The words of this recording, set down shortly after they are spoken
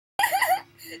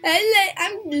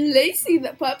I'm Lacey,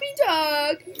 the puppy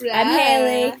dog. I'm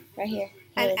Haillee. Right here.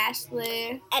 I'm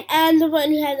Ashley. And I'm the one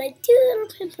who has like 2 little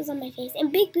pimples on my face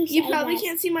and big bushy You probably eyebrows.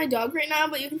 can't see my dog right now,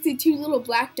 but you can see 2 little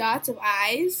black dots of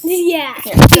eyes. Yeah.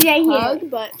 She's right a pug, here.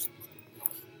 but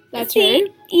that's See? her.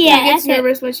 Yeah. She gets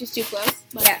nervous when she's too close.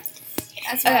 But Yeah.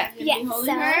 That's why I'm Yeah, gonna be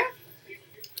holding so- her.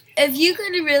 If you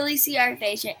could really see our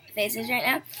faces right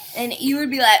now, and you would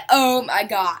be like, oh my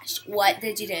gosh, what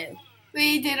did you do?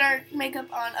 We did our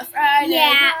makeup on a Friday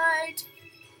Yeah. night.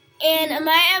 And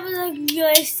my eye was like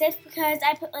really stiff because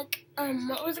I put like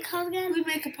what was it called again? We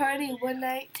make a party one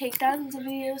night, take thousands of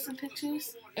videos and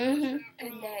pictures, Mm-hmm.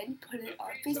 and then put it on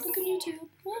Facebook and YouTube.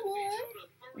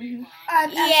 Mm-hmm.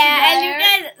 I'm Yeah, and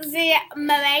you guys see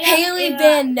my makeup. Haillee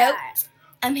Van Note.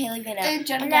 I'm Haillee Van Note. and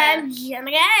Jenna. And I'm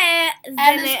Jenna.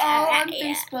 And it's all on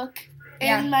Yeah. Facebook.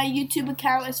 Yeah. And my YouTube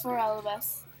account is for all of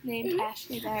us. Named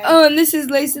Ashley Barry. Oh, and this is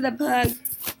Lacey the pug.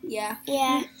 Yeah.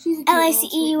 Yeah. She's a cute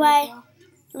L-A-C-E-Y. little sweet girl.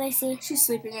 Lacey. She's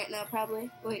sleeping right now, probably.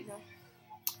 Wait, no.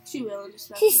 She will in just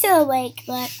a She's still awake,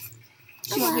 but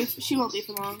She won't be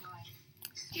for long.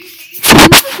 She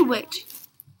looks like a witch.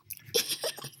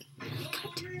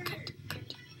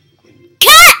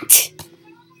 cat.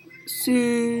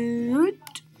 Suit.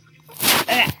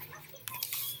 Okay.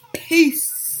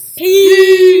 Peace.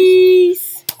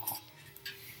 Peace.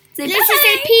 Say Let's just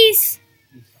say peace.